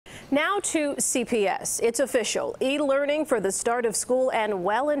Now to CPS. It's official. E-learning for the start of school and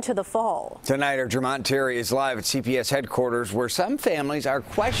well into the fall. Tonight, our Jermont Terry is live at CPS headquarters, where some families are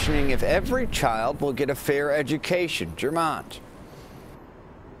questioning if every child will get a fair education. Jermont.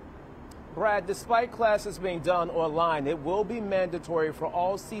 Brad, despite classes being done online, it will be mandatory for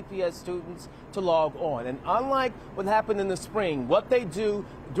all CPS students to log on. And unlike what happened in the spring, what they do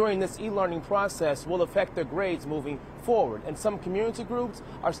during this e-learning process will affect their grades moving forward. And some community groups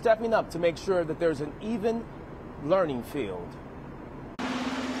are stepping up to make sure that there's an even learning field.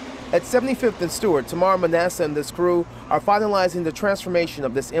 At 75th and Stewart, Tamara Manasseh and this crew are finalizing the transformation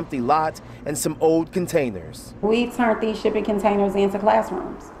of this empty lot and some old containers. We turned these shipping containers into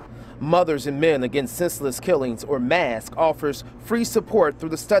classrooms. Mothers and Men Against Senseless Killings, or MASK, offers free support through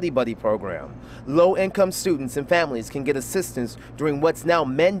the Study Buddy program. Low-income students and families can get assistance during what's now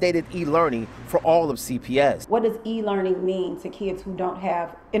mandated e-learning for all of CPS. What does e-learning mean to kids who don't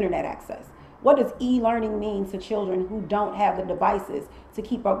have internet access? What does e-learning mean to children who don't have the devices to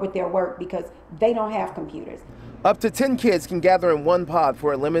keep up with their work because they don't have computers? Up to 10 kids can gather in one pod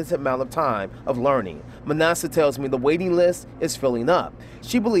for a limited amount of time of learning. Manasseh tells me the waiting list is filling up.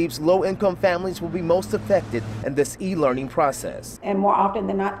 She believes low-income families will be most affected in this e-learning process. And more often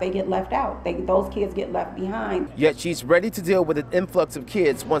than not, they get left out. Those kids get left behind. Yet she's ready to deal with an influx of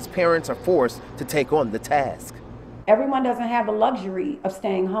kids once parents are forced to take on the task. Everyone doesn't have the luxury of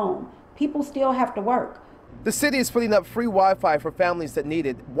staying home. People still have to work. The city is putting up free Wi-Fi for families that need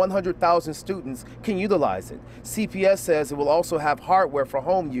it. 100,000 students can utilize it. CPS says it will also have hardware for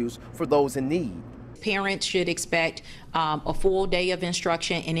home use for those in need. Parents should expect a full day of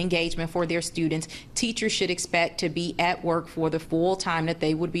instruction and engagement for their students. Teachers should expect to be at work for the full time that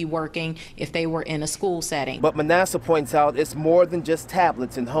they would be working if they were in a school setting. But Manasseh points out it's more than just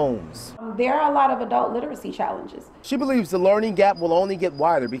tablets in homes. There are a lot of adult literacy challenges. She believes the learning gap will only get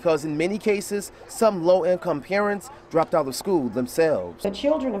wider because in many cases, some low-income parents dropped out of school themselves. The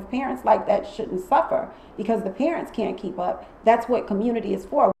children of parents like that shouldn't suffer because the parents can't keep up. That's what community is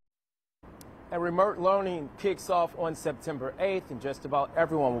for. And remote learning kicks off on September 8th, and just about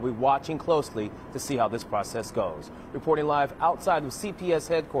everyone will be watching closely to see how this process goes. Reporting live outside of CPS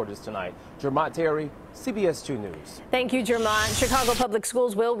headquarters tonight, Jermont Terry, CBS 2 News. Thank you, Jermont. Chicago Public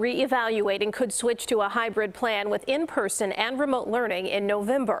Schools will reevaluate and could switch to a hybrid plan with in-person and remote learning in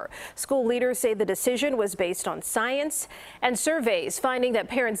November. School leaders say the decision was based on science and surveys finding that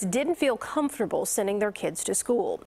parents didn't feel comfortable sending their kids to school.